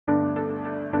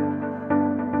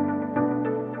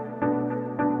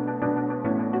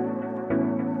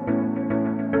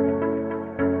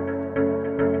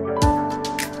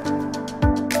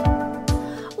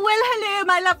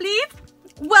lovelies,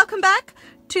 welcome back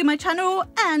to my channel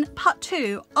and part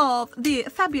 2 of the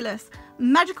fabulous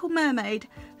Magical Mermaid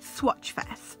Swatch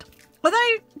Fest.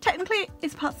 Although technically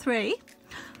it's part 3.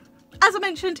 As I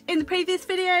mentioned in the previous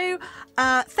video,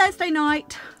 Thursday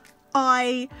night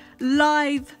I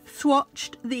live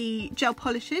swatched the gel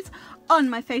polishes on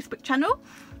my Facebook channel.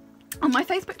 On my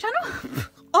Facebook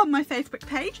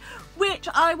page, which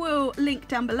I will link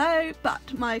down below, but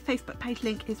my Facebook page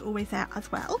link is always there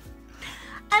as well.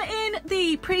 And in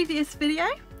the previous video,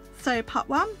 so part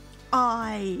 1,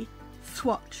 I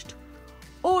swatched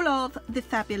all of the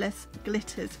fabulous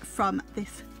glitters from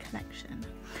this collection.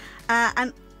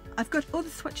 And I've got all the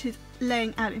swatches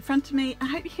laying out in front of me. I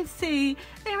hope you can see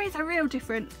there is a real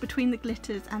difference between the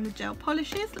glitters and the gel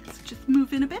polishes. Let's just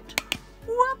move in a bit.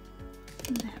 Whoop.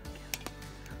 There we go.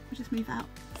 I'll just move out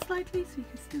slightly so you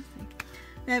can still see.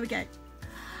 There we go.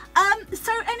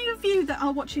 So any of you that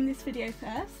are watching this video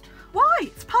first, why,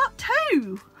 it's part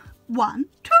 2. 1,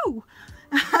 2.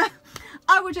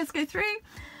 I will just go through.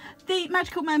 The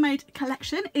Magical Mermaid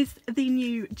collection is the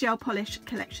new gel polish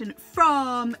collection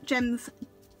from Gems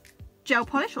Gel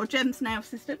Polish, or Gems Nail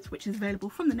Systems, which is available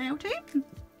from the nail team.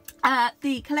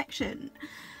 The collection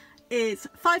is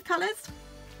 5 colours,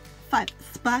 5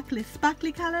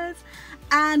 sparkly colours,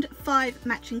 and 5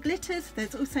 matching glitters.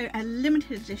 There's also a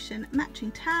limited edition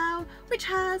matching towel which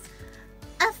has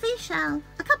a seashell,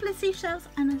 a couple of seashells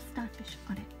and a starfish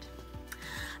on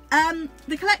it.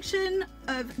 The collection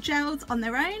of gels on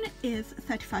their own is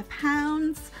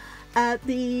 £35.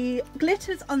 The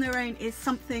glitters on their own is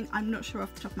something I'm not sure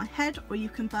off the top of my head, or you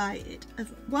can buy it as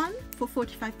one for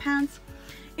 £45.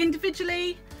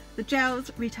 Individually, the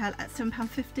gels retail at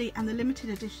 £7.50 and the limited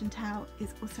edition towel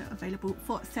is also available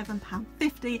for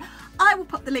 £7.50. I will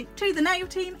pop the link to the nail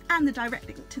team and the direct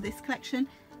link to this collection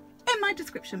in my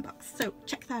description box, so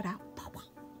check that out.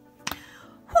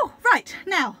 Whew, right,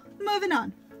 now moving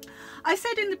on. I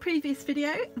said in the previous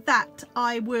video that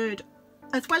I would,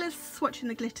 as well as swatching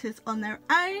the glitters on their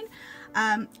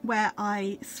own, where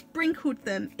I sprinkled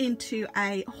them into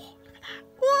a, oh look at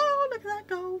that, whoa, look at that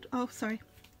gold, oh sorry,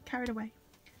 carried away,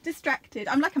 distracted,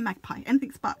 I'm like a magpie,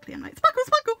 anything sparkly I'm like sparkle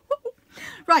sparkle.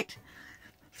 Right,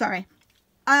 sorry.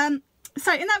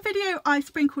 So in that video I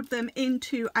sprinkled them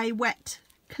into a wet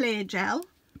clear gel.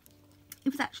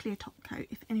 It was actually a top coat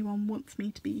if anyone wants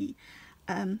me to be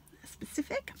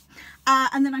specific,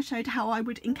 and then I showed how I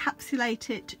would encapsulate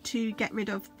it to get rid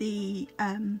of the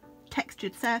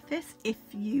textured surface. If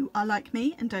you are like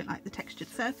me and don't like the textured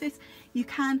surface, you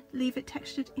can leave it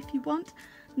textured if you want,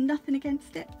 nothing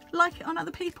against it, like it on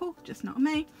other people, just not on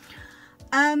me.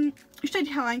 I showed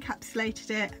you how I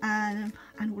encapsulated it and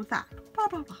all of that, blah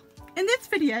blah blah. In this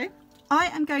video I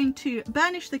am going to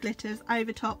burnish the glitters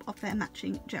over top of their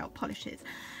matching gel polishes.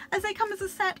 As they come as a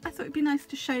set, I thought it'd be nice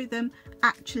to show them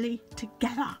actually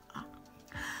together.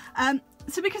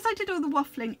 So because I did all the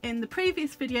waffling in the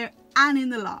previous video and in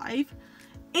the live,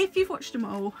 if you've watched them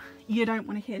all, you don't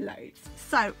want to hear loads.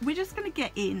 So we're just going to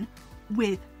get in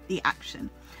with the action.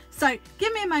 So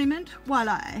give me a moment while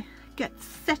I get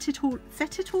set it all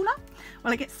up.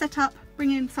 While I get set up,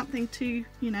 bring in something to,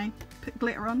 you know, put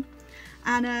glitter on,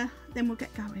 and then we'll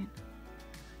get going.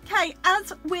 Okay,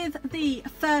 as with the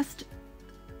first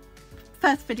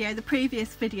video, the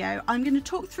previous video, I'm going to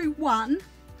talk through one,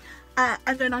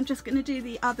 and then I'm just going to do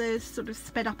the others sort of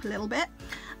sped up a little bit.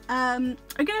 I'm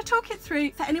going to talk it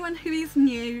through for anyone who is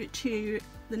new to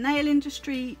the nail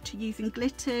industry, to using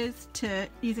glitters, to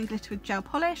using glitter with gel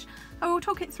polish. I will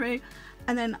talk it through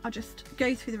and then I'll just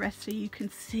go through the rest so you can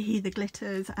see the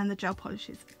glitters and the gel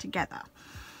polishes together.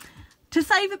 To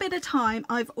save a bit of time,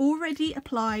 I've already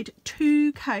applied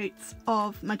 2 coats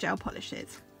of my gel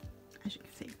polishes, as you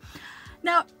can see.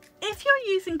 Now, if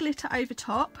you're using glitter over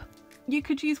top, you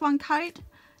could use 1 coat.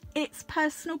 It's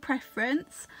personal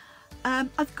preference.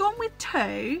 I've gone with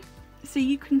 2, so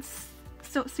you can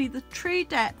sort of see the true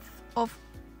depth of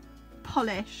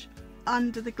polish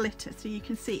under the glitter, so you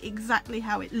can see exactly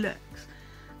how it looks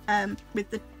with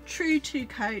the true 2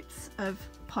 coats of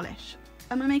polish.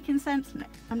 Am I making sense? No,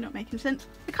 I'm not making sense.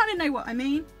 I kind of know what I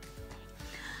mean.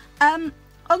 On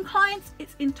clients,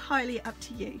 it's entirely up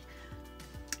to you.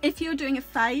 If you're doing a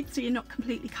fade, so you're not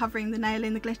completely covering the nail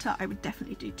in the glitter, I would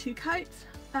definitely do 2 coats.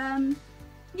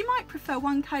 You might prefer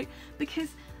 1 coat because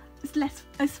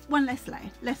it's one less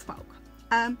layer, less bulk.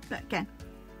 But again,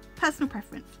 personal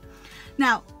preference.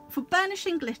 Now, for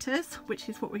burnishing glitters, which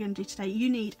is what we're going to do today, you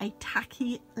need a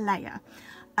tacky layer.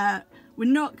 We're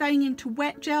not going into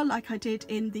wet gel like I did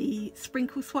in the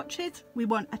sprinkle swatches. We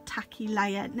want a tacky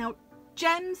layer. Now,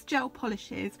 Gems gel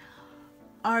polishes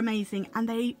are amazing and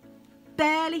they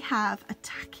barely have a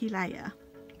tacky layer.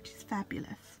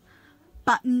 fabulous,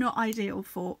 but not ideal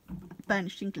for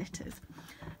burnishing glitters.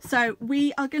 So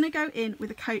we are going to go in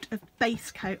with a coat of base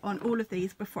coat on all of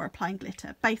these before applying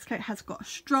glitter. Base coat has got a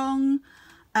strong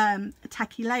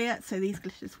tacky layer, so these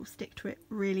glitters will stick to it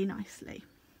really nicely.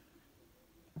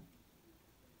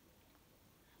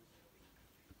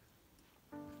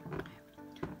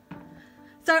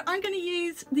 So I'm going to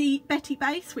use the Betty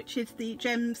base, which is the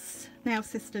Gems Nail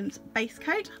Systems base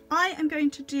coat. I'm going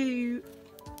to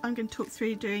talk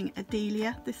through doing a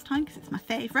Delia this time because it's my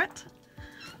favourite.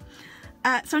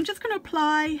 So I'm just going to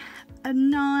apply a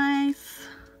nice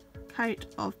coat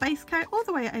of base coat all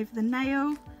the way over the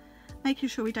nail, making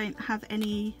sure we don't have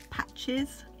any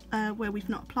patches where we've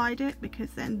not applied it, because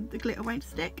then the glitter won't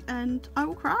stick and I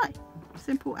will cry.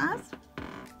 Simple as.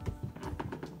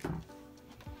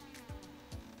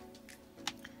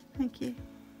 Thank you.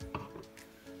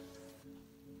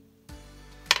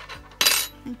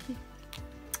 Thank you.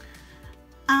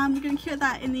 We're going to cure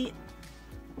that in the...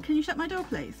 Can you shut my door,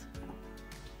 please?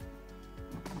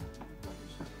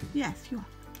 Yes, you are.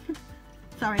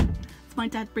 Sorry, it's my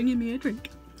dad bringing me a drink.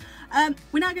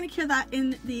 We're now going to cure that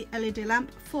in the LED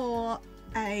lamp for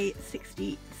a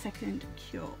 60-second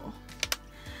cure.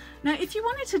 Now, if you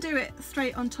wanted to do it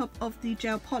straight on top of the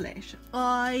gel polish,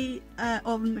 on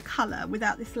the colour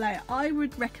without this layer, I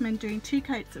would recommend doing 2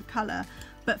 coats of colour,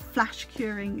 but flash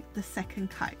curing the second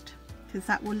coat, because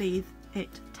that will leave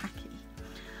it tacky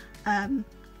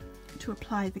to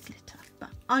apply the glitter. But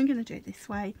I'm going to do it this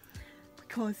way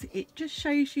because it just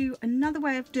shows you another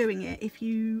way of doing it if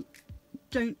you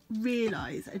don't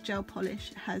realise a gel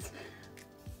polish has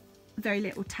very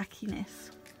little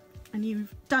tackiness and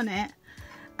you've done it,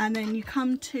 and then you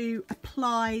come to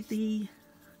apply the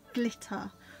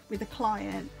glitter with a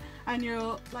client and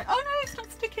you're like, oh no, it's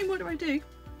not sticking, what do I do?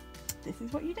 This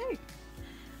is what you do.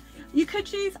 You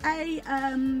could use a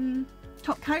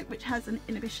top coat which has an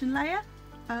inhibition layer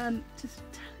to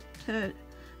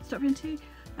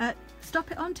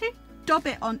tap it onto.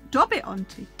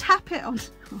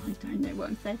 Oh, I don't know what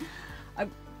I'm saying.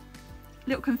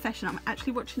 Little confession, I'm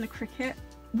actually watching the cricket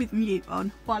with mute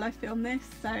on while I film this,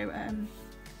 so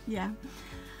yeah,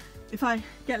 if I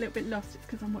get a little bit lost it's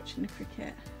because I'm watching the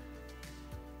cricket.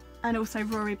 And also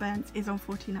Rory Burns is on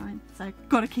 49, so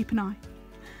gotta keep an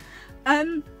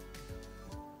eye.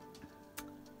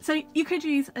 So you could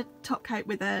use a top coat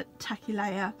with a tacky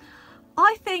layer.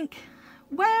 I think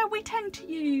where we tend to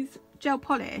use gel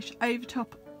polish over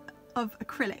top of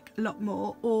acrylic a lot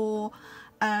more, or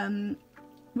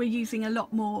we're using a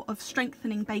lot more of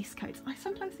strengthening base coats, I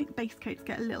sometimes think base coats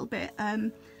get a little bit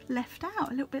left out,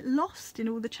 a little bit lost in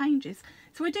all the changes.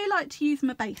 So I do like to use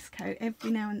my base coat every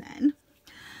now and then.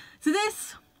 So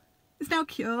this is now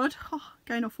cured. Oh,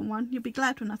 going off on one. You'll be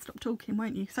glad when I stop talking,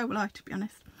 won't you? So will I, to be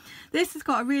honest. This has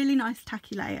got a really nice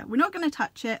tacky layer. We're not going to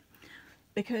touch it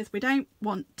because we don't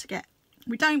want to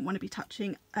be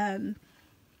touching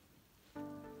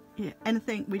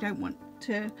anything. We don't want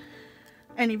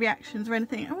any reactions or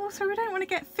anything. And also we don't want to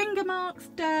get finger marks,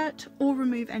 dirt, or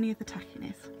remove any of the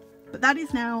tackiness. But that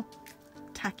is now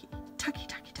tacky,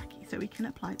 so we can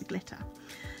apply the glitter.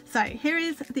 So here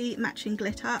is the matching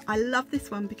glitter. I love this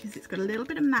one because it's got a little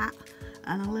bit of matte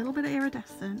and a little bit of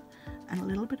iridescent and a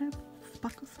little bit of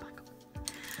sparkle.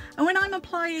 And when I'm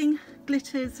applying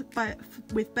glitters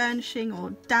with burnishing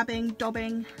or dabbing,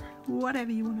 dobbing, whatever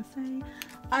you want to say,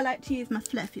 I like to use my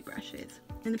fluffy brushes.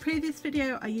 In the previous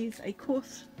video I used a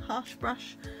coarse, harsh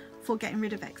brush for getting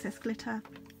rid of excess glitter.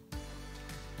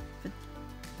 For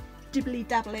dibbly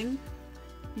dabbling,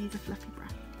 use a fluffy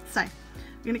brush. So I'm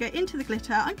going to go into the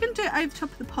glitter. I'm going to do it over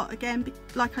top of the pot again,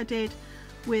 like I did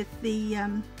with the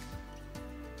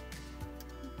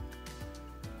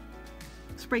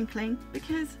sprinkling,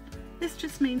 because this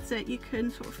just means that you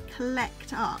can sort of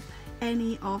collect up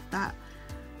any of that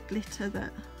glitter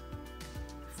that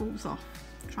falls off,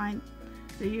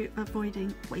 so you're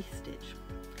avoiding wastage.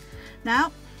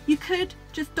 Now you could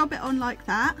just dab it on like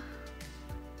that,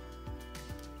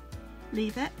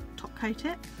 leave it, top coat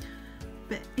it,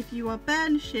 but if you are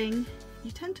burnishing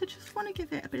you tend to just want to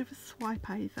give it a bit of a swipe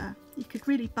over. You could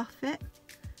really buff it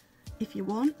if you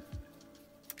want,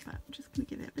 but I'm just going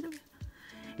to give it a bit of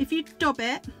if you dab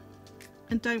it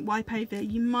and don't wipe over,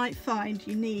 you might find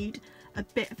you need a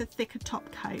bit of a thicker top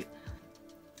coat,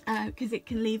 because it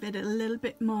can leave it a little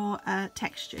bit more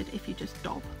textured if you just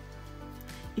dab.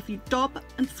 If you dab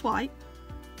and swipe,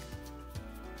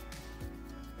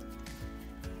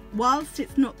 whilst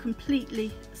it's not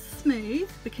completely smooth,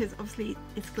 because obviously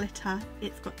it's glitter,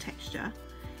 it's got texture,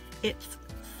 it's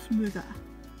smoother.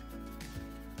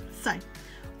 So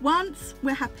Once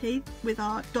we're happy with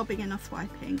our dobbing and our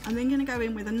swiping, I'm then going to go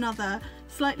in with another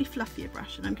slightly fluffier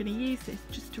brush, and I'm going to use this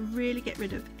just to really get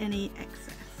rid of any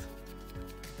excess.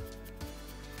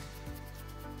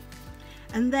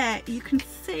 And there you can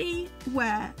see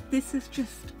where this is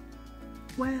just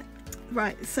where,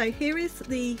 right, so here is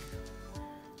the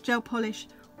gel polish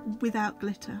without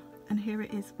glitter, and here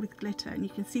it is with glitter, and you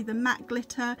can see the matte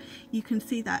glitter, you can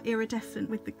see that iridescent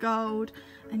with the gold,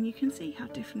 and you can see how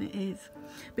different it is.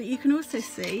 But you can also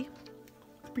see,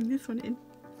 let's bring this one in,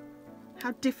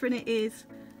 how different it is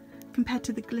compared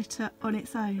to the glitter on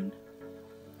its own.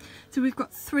 So we've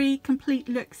got 3 complete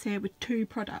looks here with 2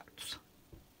 products.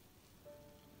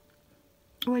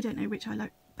 Oh, I don't know which I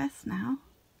like best now.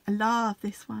 I love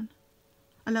this one.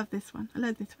 I love this one. I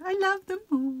love this one. I love them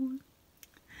all.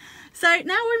 So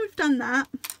now when we've done that,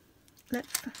 let's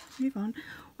move on.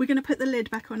 We're going to put the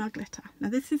lid back on our glitter. Now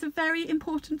this is a very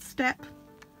important step,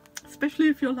 especially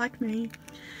if you're like me,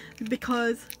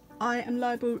 because I am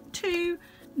liable to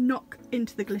knock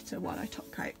into the glitter while I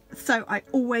top coat. So I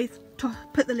always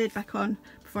put the lid back on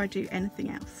before I do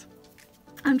anything else.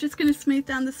 I'm just going to smooth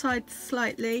down the sides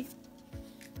slightly,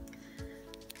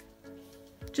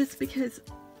 just because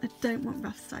I don't want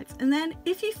rough sides. And then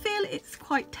if you feel it's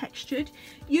quite textured,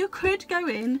 you could go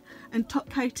in and top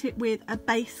coat it with a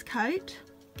base coat,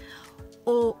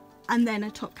 and then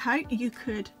a top coat.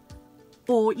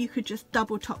 Or you could just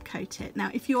double top coat it. Now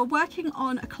if you're working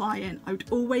on a client, I would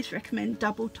always recommend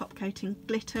double top coating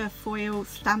glitter, foil,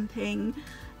 stamping,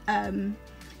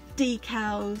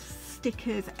 decals,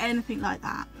 stickers, anything like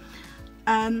that.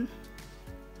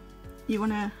 You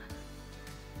want to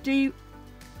do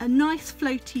a nice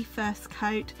floaty first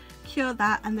coat, cure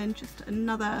that, and then just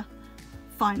another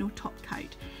final top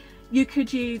coat. You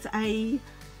could use the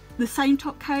same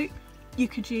top coat, you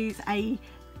could use a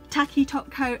tacky top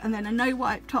coat and then a no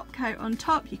wipe top coat on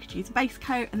top, you could use a base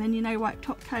coat and then your no wipe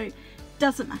top coat.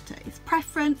 Doesn't matter, it's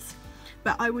preference,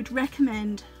 but I would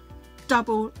recommend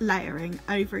double layering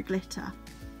over a glitter.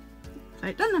 So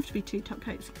it doesn't have to be 2 top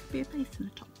coats, it could be a base and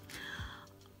a top.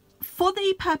 For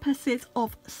the purposes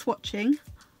of swatching,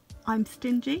 I'm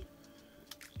stingy.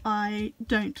 I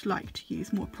don't like to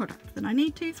use more product than I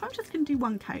need to, so I'm just going to do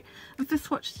 1 coat. And for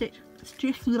swatch sticks,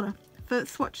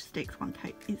 1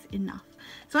 coat is enough.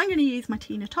 So I'm going to use my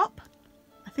Tina top.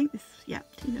 I think this, yeah,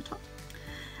 Tina top.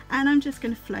 And I'm just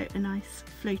going to float a nice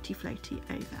floaty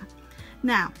over.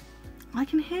 Now, I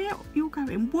can hear you're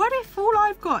going, what if all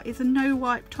I've got is a no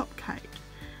wipe top coat?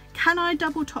 Can I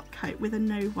double top coat with a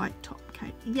no wipe top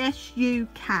coat? Yes, you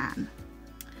can.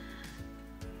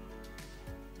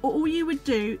 All you would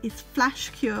do is flash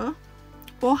cure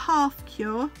or half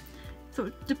cure, so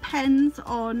it depends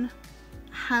on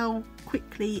how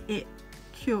quickly it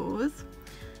cures.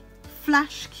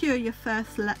 Flash cure your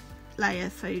first layer,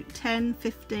 so 10,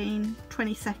 15,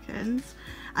 20 seconds,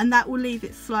 and that will leave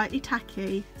it slightly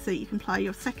tacky so that you can apply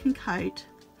your second coat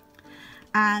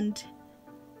and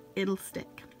it'll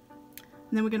stick.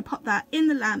 And then we're going to pop that in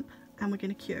the lamp and we're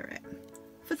going to cure it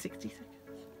for 60 seconds.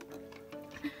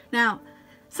 Now,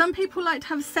 some people like to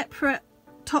have a separate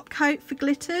top coat for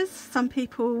glitters, some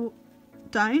people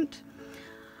don't.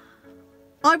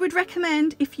 I would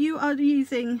recommend, if you are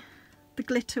using the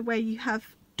glitter where you have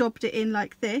daubed it in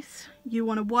like this, you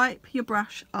want to wipe your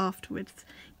brush afterwards,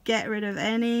 get rid of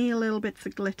any little bits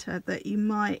of glitter that you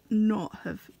might not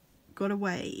have got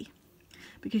away,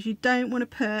 because you don't want to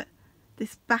put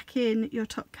this back in your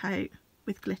top coat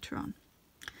with glitter on.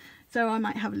 So I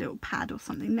might have a little pad or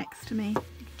something next to me,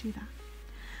 you can do that.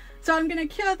 So I'm going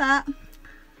to cure that,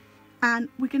 and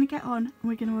we're going to get on and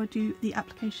we're going to do the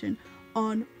application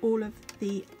on all of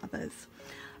the others.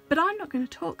 But I'm not going to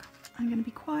talk, I'm going to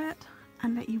be quiet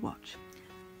and let you watch.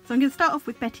 So I'm going to start off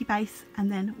with Betty Base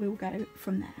and then we'll go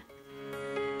from there.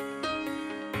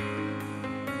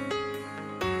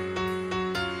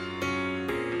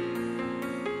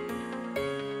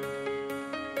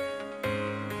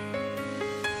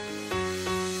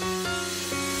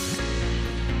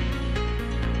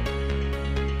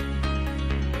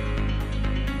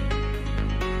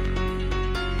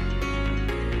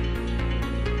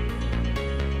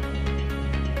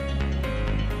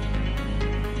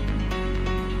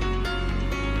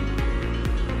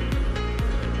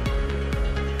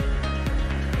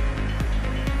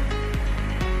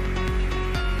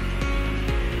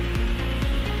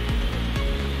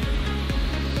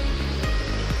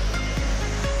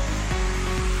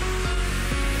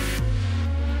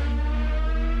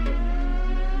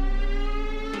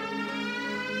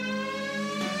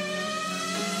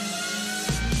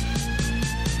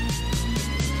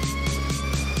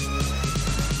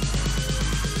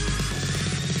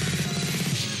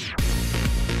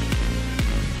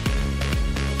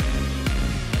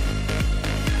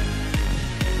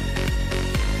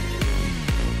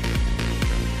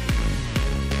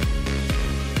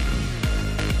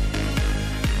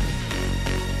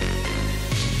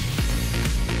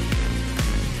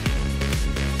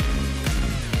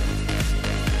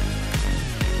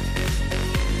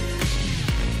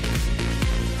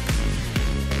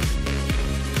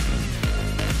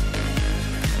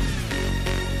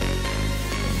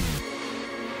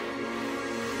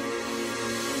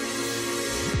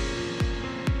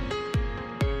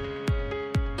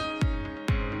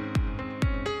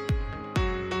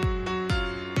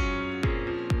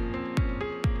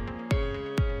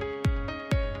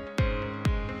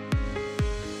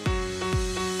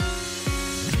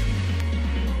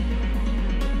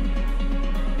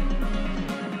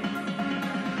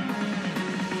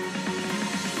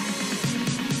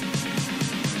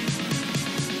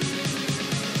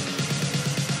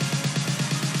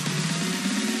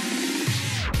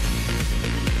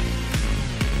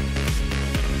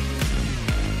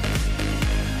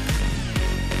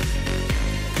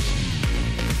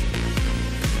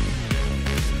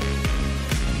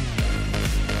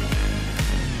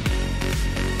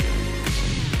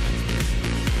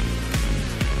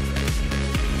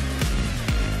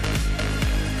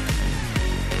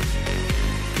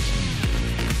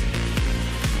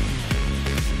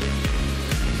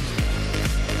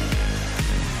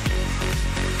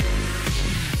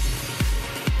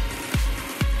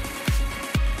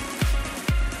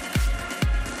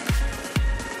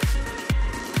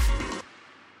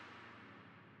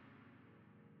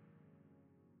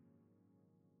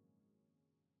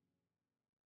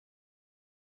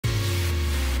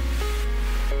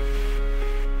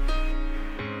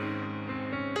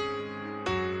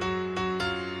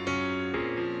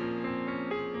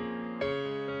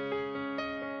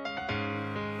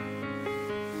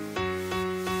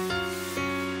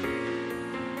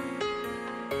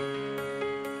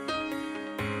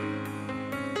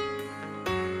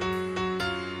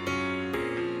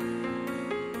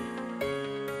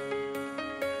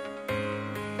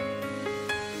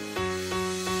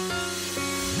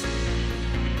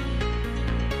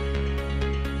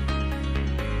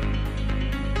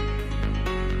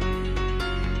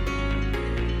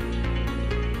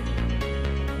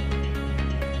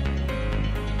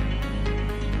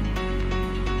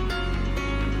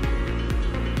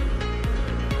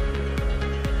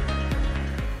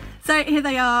 So here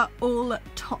they are, all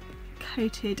top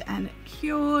coated and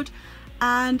cured,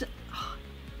 and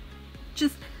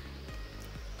just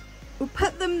we'll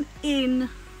put them in. You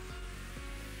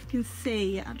can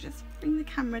see, I'll just bring the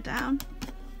camera down.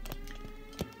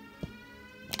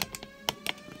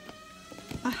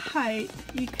 I hope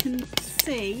you can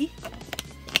see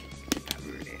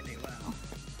really well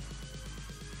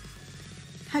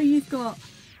how you've got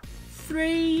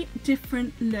 3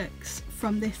 different looks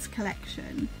from this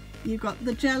collection. You've got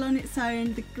the gel on its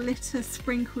own, the glitter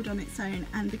sprinkled on its own,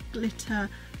 and the glitter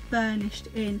burnished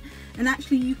in. And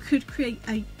actually you could create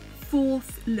a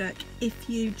 4th look if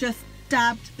you just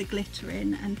dabbed the glitter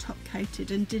in and top coated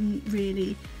and didn't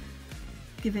really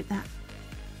give it that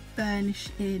burnish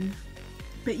in.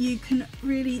 But you can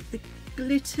really, the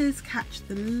glitters catch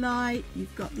the light,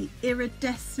 you've got the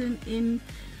iridescent in,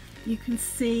 you can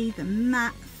see the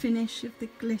matte finish of the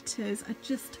glitters.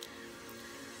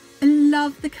 I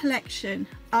love the collection,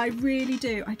 I really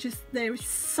do. There is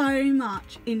so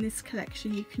much in this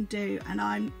collection you can do, and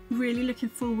I'm really looking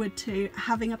forward to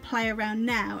having a play around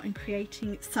now and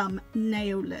creating some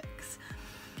nail looks.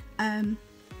 And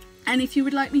if you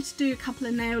would like me to do a couple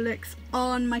of nail looks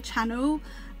on my channel,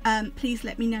 please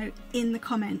let me know in the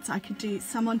comments. I could do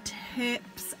some on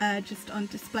tips, just on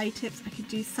display tips. I could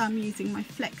do some using my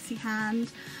flexi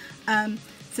hand.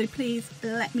 So please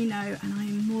let me know, and I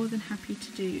am more than happy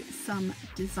to do some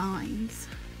designs.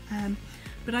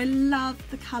 But I love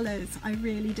the colours, I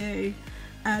really do.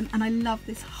 And I love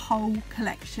this whole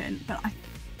collection,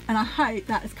 and I hope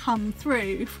that has come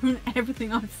through from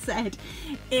everything I've said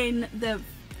in the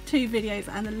 2 videos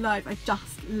and the live. I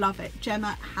just love it.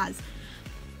 Gemma has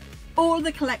all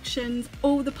the collections,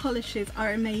 all the polishes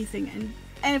are amazing, and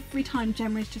every time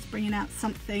Gemma is just bringing out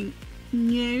something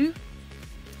new,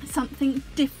 something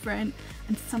different,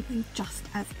 and something just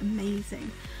as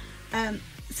amazing.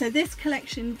 So this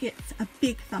collection gets a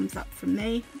big thumbs up from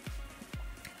me,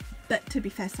 but to be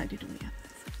fair, so did all the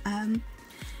others.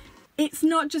 It's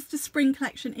not just a spring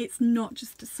collection, it's not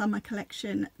just a summer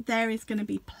collection. There is going to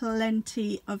be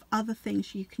plenty of other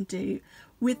things you can do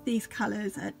with these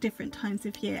colours at different times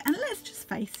of year. And let's just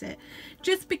face it,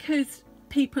 just because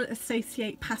people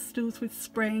associate pastels with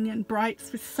spring and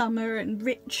brights with summer and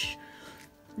rich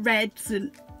reds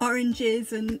and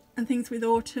oranges and things with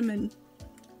autumn and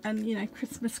you know,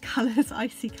 Christmas colours,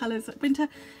 icy colours at winter,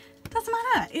 doesn't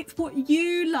matter. It's what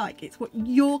you like, it's what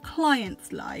your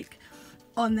clients like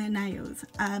on their nails.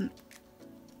 And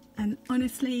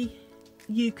honestly,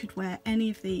 you could wear any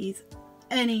of these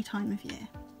any time of year.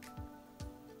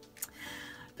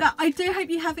 But I do hope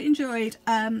you have enjoyed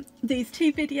these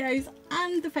 2 videos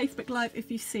and the Facebook Live if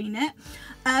you've seen it.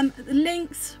 The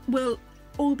links will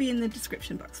all be in the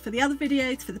description box for the other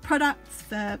videos, for the products,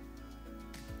 for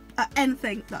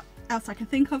anything else I can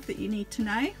think of that you need to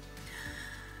know.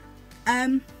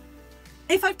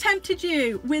 If I've tempted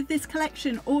you with this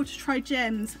collection or to try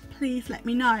gems, please let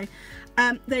me know.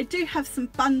 They do have some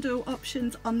bundle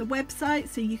options on the website,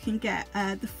 so you can get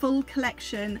the full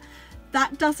collection.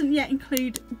 That doesn't yet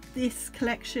include this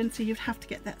collection, so you'd have to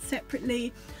get that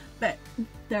separately, but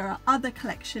there are other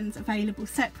collections available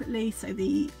separately. So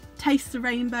the Taste the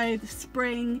Rainbow, the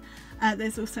Spring,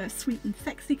 there's also a Sweet and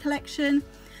Sexy collection,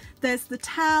 there's the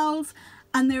towels,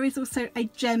 and there is also a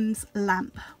gems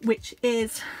lamp, which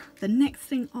is the next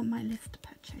thing on my list to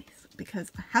purchase,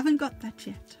 because I haven't got that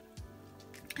yet,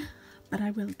 but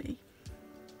I will be.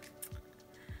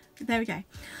 There we go.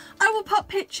 I will pop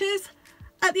pictures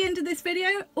at the end of this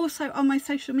video, also on my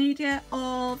social media,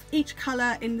 of each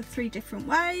colour in the 3 different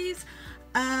ways.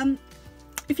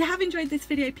 If you have enjoyed this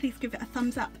video, please give it a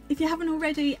thumbs up. If you haven't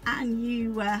already and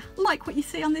you like what you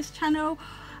see on this channel,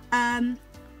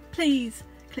 please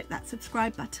click that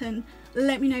subscribe button.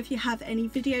 Let me know if you have any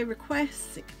video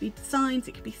requests. It could be designs,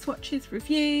 it could be swatches,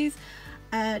 reviews,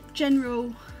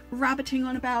 general rabbiting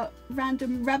on about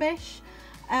random rubbish.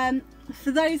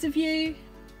 For those of you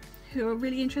who are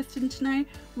really interested in to know,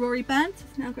 Rory Burns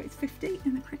has now got his 50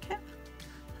 in the cricket.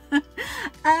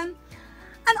 And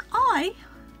I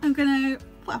am going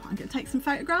to take some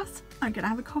photographs, I'm going to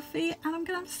have a coffee, and I'm going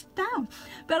to have a sit down.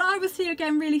 But I will see you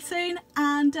again really soon,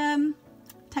 and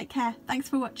take care. Thanks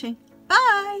for watching.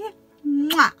 Bye.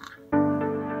 Mwah.